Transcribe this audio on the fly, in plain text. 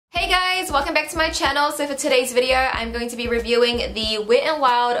guys, welcome back to my channel. So for today's video, I'm going to be reviewing the Wet n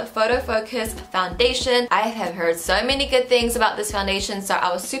Wild Photofocus foundation. I have heard so many good things about this foundation, so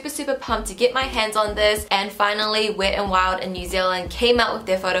I was super pumped to get my hands on this. And finally, Wet n Wild in New Zealand came out with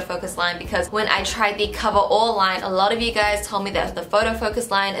their Photofocus line, because when I tried the Cover All line, a lot of you guys told me that the Photofocus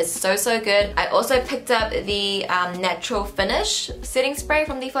line is so good. I also picked up the Natural Finish setting spray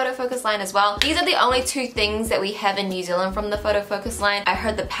from the Photofocus line as well. These are the only two things that we have in New Zealand from the Photofocus line. I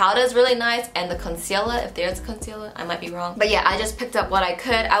heard the powder is really nice, and the concealer, if there's a concealer, I might be wrong. But yeah, I just picked up what I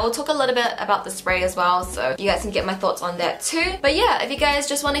could. I will talk a little bit about the spray as well, so you guys can get my thoughts on that too. But yeah, if you guys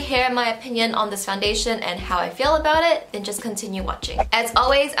just want to hear my opinion on this foundation and how I feel about it, then just continue watching. As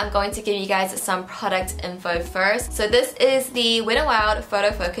always, I'm going to give you guys some product info first. So this is the Wet n Wild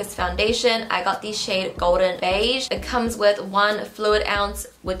Photofocus foundation. I got the shade Golden Beige. It comes with 1 fluid ounce,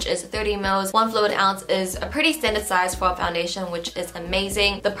 which is 30 mils. 1 fluid ounce is a pretty standard size for a foundation, which is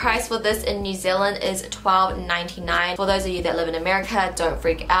amazing. The price for this in New Zealand is $12.99. For those of you that live in America, don't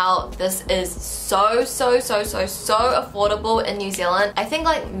freak out. This is so affordable in New Zealand. I think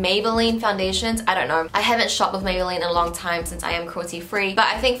like Maybelline foundations, I don't know. I haven't shopped with Maybelline in a long time since I am cruelty free, but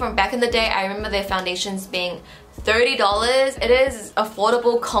I think from back in the day, I remember their foundations being $30. It is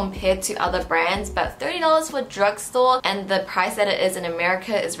affordable compared to other brands, but $30 for drugstore and the price that it is in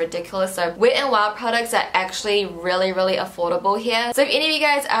America is ridiculous. So Wet n Wild products are actually really affordable here. So if any of you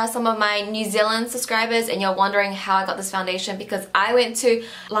guys are some of my New Zealand subscribers and you're wondering how I got this foundation, because I went to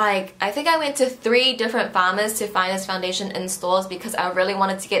I think I went to 3 different farmers to find this foundation in stores, because I really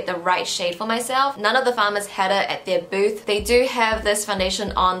wanted to get the right shade for myself. None of the farmers had it at their booth. They do have this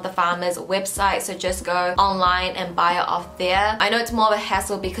foundation on the farmers website, so just go online and buy it off there. I know it's more of a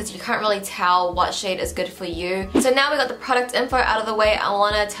hassle because you can't really tell what shade is good for you. So now we got the product info out of the way, I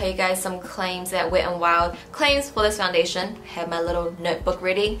want to tell you guys some claims that Wet n Wild claims for this foundation. I have my little notebook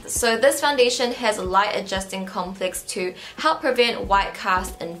ready. So this foundation has light adjusting complex to help prevent white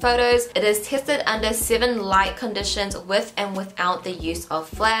cast in photos. It is tested under 7 light conditions with and without the use of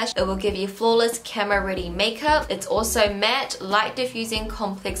flash. It will give you flawless camera ready makeup. It's also matte light diffusing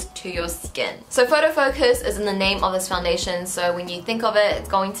complex to your skin. So Photofocus is in the name of this foundation, so when you think of it, it's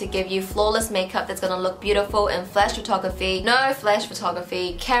going to give you flawless makeup that's going to look beautiful in flash photography. No flash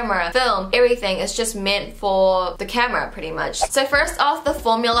photography, camera, film, everything. It's just meant for the camera pretty much. So first off, the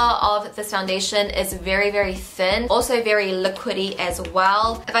formula of this foundation is very thin, also very liquidy as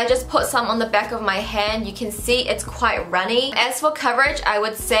well. If I just put some on the back of my hand, you can see it's quite runny. As for coverage, I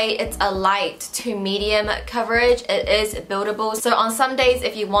would say it's a light to medium coverage. It is buildable, so on some days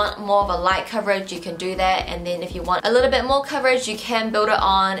if you want more of a light coverage, you can do that, and then if you want a little bit more coverage, you can build it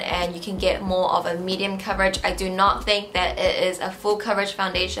on and you can get more of a medium coverage. I do not think that it is a full coverage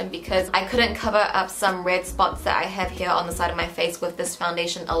foundation, because I couldn't cover up some red spots that I have here on the side of my face with this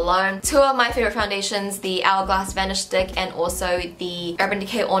foundation alone. 2 of my favorite foundations, the Hourglass Vanish Stick and also the Urban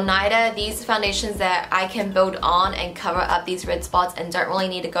Decay All Nighter, these foundations that I can build on and cover up these red spots and don't really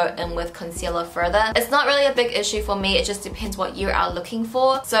need to go in with concealer further. It's not really a big issue for me, it just depends what you are looking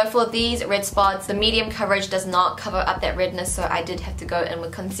for. So for these red spots, the medium coverage does not cover up that redness, so I did have to go in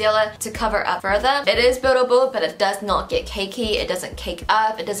with concealer to cover up further. It is buildable, but it does not get cakey. It doesn't cake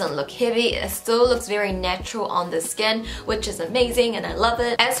up, it doesn't look heavy, it still looks very natural on the skin, which is amazing and I love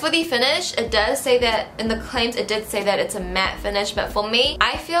it. As for the finish, it does say that in the claims, it did say that it's a matte finish, but for me,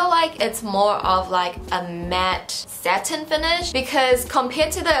 I feel like it's more of like a matte satin finish, because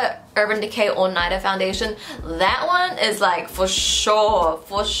compared to the Urban Decay All Nighter foundation, that one is like for sure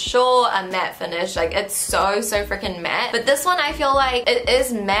a matte finish. Like it's so freaking matte. But this one, I feel like it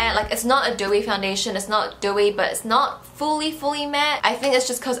is matte. Like it's not a dewy foundation, it's not dewy, but it's not fully matte. I think it's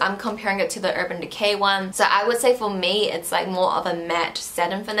just because I'm comparing it to the Urban Decay one. So I would say for me, it's like more of a matte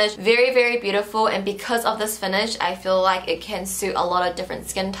satin finish. Very beautiful, and because of this finish, I feel like it can suit a lot of different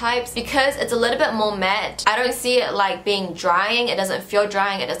skin types. Because it's a little bit more matte, I don't see it like being drying. It doesn't feel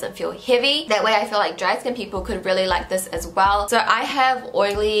drying, it doesn't feel heavy. That way I feel like dry skin people could really like this as well. So I have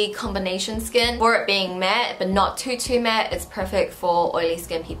oily combination skin. For it being matte but not too matte, it's perfect for oily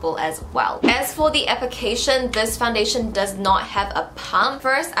skin people as well. As for the application, this foundation does not have a pump.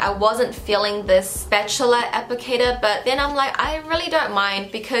 First, I wasn't feeling this spatula applicator, but then I'm like, I really don't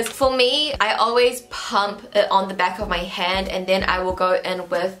mind, because for me, I always pump it on the back of my hand and then I will go in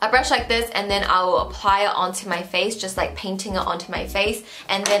with a brush like this and then I will apply it onto my face, just like painting it onto my face,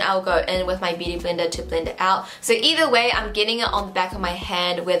 and then I I'll go in with my beauty blender to blend it out. So either way, I'm getting it on the back of my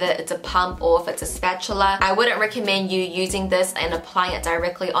hand, whether it's a pump or if it's a spatula. I wouldn't recommend you using this and applying it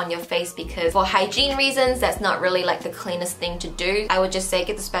directly on your face because for hygiene reasons, that's not really like the cleanest thing to do. I would just say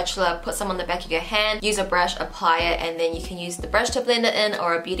get the spatula, put some on the back of your hand, use a brush, apply it, and then you can use the brush to blend it in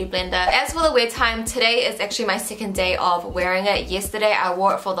or a beauty blender. As for the wear time, today is actually my second day of wearing it. Yesterday I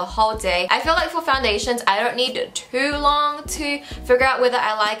wore it for the whole day. I feel like for foundations, I don't need too long to figure out whether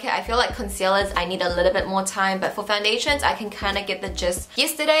I like it. I feel like concealers, I need a little bit more time, but for foundations, I can kind of get the gist.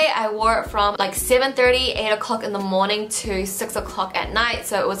 Yesterday I wore it from like 7:30, 8 o'clock in the morning to 6 o'clock at night,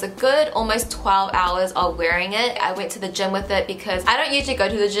 so it was a good almost 12 hours of wearing it. I went to the gym with it because I don't usually go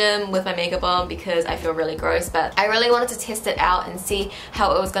to the gym with my makeup on because I feel really gross, but I really wanted to test it out and see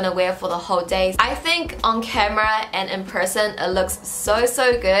how it was gonna wear for the whole day. I think on camera and in person it looks so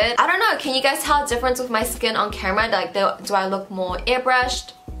good. I don't know, can you guys tell a difference with my skin on camera? Like, do I look more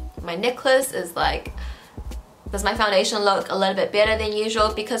airbrushed? My necklace is like, does my foundation look a little bit better than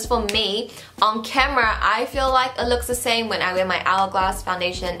usual? Because for me, on camera, I feel like it looks the same when I wear my Hourglass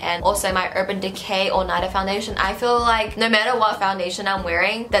foundation and also my Urban Decay All Nighter foundation. I feel like no matter what foundation I'm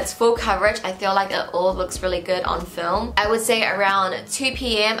wearing that's full coverage, I feel like it all looks really good on film. I would say around 2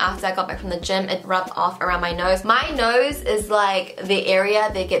 p.m. after I got back from the gym, it rubbed off around my nose. My nose is like the area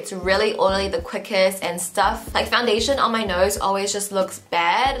that gets really oily the quickest and stuff. Like foundation on my nose always just looks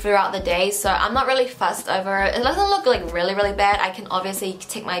bad throughout the day, so I'm not really fussed over it. It doesn't look like really bad. I can obviously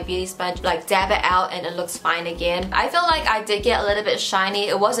take my beauty sponge, like dab it out, and it looks fine again. I feel like I did get a little bit shiny.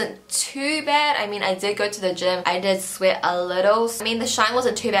 It wasn't too bad. I mean, I did go to the gym. I did sweat a little. I mean, the shine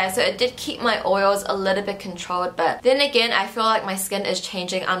wasn't too bad, so it did keep my oils a little bit controlled, but then again, I feel like my skin is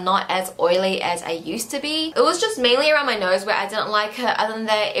changing. I'm not as oily as I used to be. It was just mainly around my nose where I didn't like it. Other than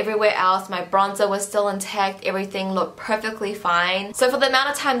that, everywhere else, my bronzer was still intact. Everything looked perfectly fine. So for the amount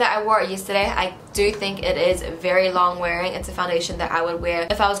of time that I wore it yesterday, I do think it is very long wearing. It's a foundation that I would wear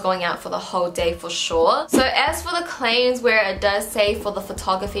if I was going out for the whole day for sure. So as for the claims where it does say for the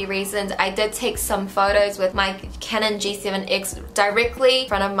photography reasons, I did take some photos with my Canon G7X directly in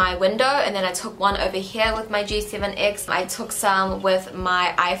front of my window, and then I took one over here with my G7X. I took some with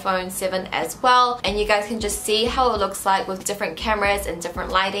my iPhone 7 as well, and you guys can just see how it looks like with different cameras and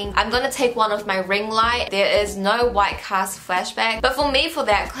different lighting. I'm gonna take one with my ring light. There is no white cast flashback, but for me, for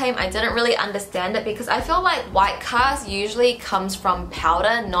that claim, I didn't really understand it because I feel like white cast usually comes from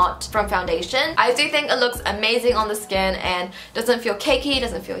powder, not from foundation. I do think it looks amazing on the skin and doesn't feel cakey,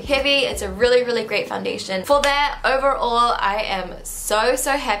 doesn't feel heavy. It's a really great foundation. For that, overall, I am so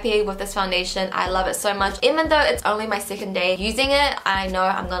happy with this foundation. I love it so much. Even though it's only my second day using it, I know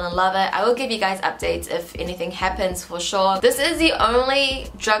I'm gonna love it. I will give you guys updates if anything happens for sure. This is the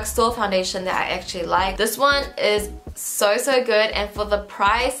only drugstore foundation that I actually like. This one is so good, and for the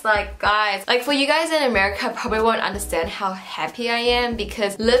price, like guys, like for you guys in America probably won't understand how happy I am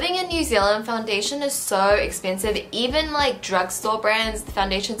because living in New Zealand, foundation is so expensive. Even like drugstore brands, the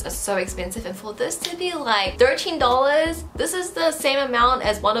foundations are so expensive, and for this to be like $13, this is the same amount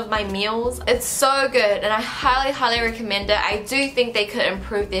as one of my meals. It's so good, and I highly recommend it. I do think they could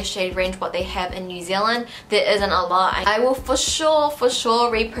improve their shade range, what they have in New Zealand. There isn't a lot. I will for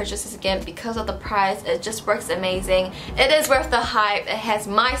sure repurchase this again because of the price. It just works amazing. It is worth the hype. It has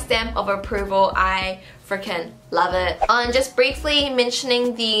my stamp of approval. I freaking love it. Just briefly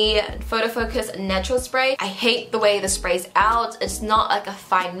mentioning the Photofocus natural spray. I hate the way the spray's out. It's not like a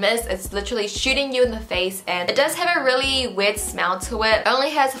fine mist. It's literally shooting you in the face, and it does have a really weird smell to it. It only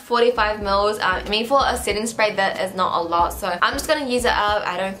has 45 mils. I mean, for a setting spray, that is not a lot, so I'm just gonna use it up.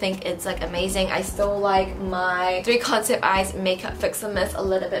 I don't think it's like amazing. I still like my 3 Concept Eyes Makeup Fixer Mist a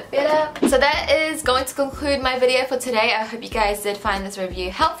little bit better. So that is going to conclude my video for today. I hope you guys did find this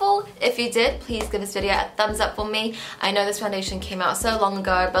review helpful. If you did, please give this video a thumbs up for me. I know this foundation came out so long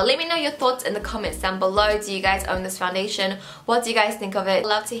ago, but let me know your thoughts in the comments down below. Do you guys own this foundation? What do you guys think of it? I'd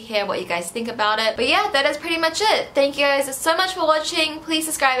love to hear what you guys think about it. But yeah, that is pretty much it. Thank you guys so much for watching. Please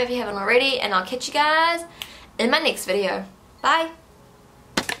subscribe if you haven't already, and I'll catch you guys in my next video. Bye!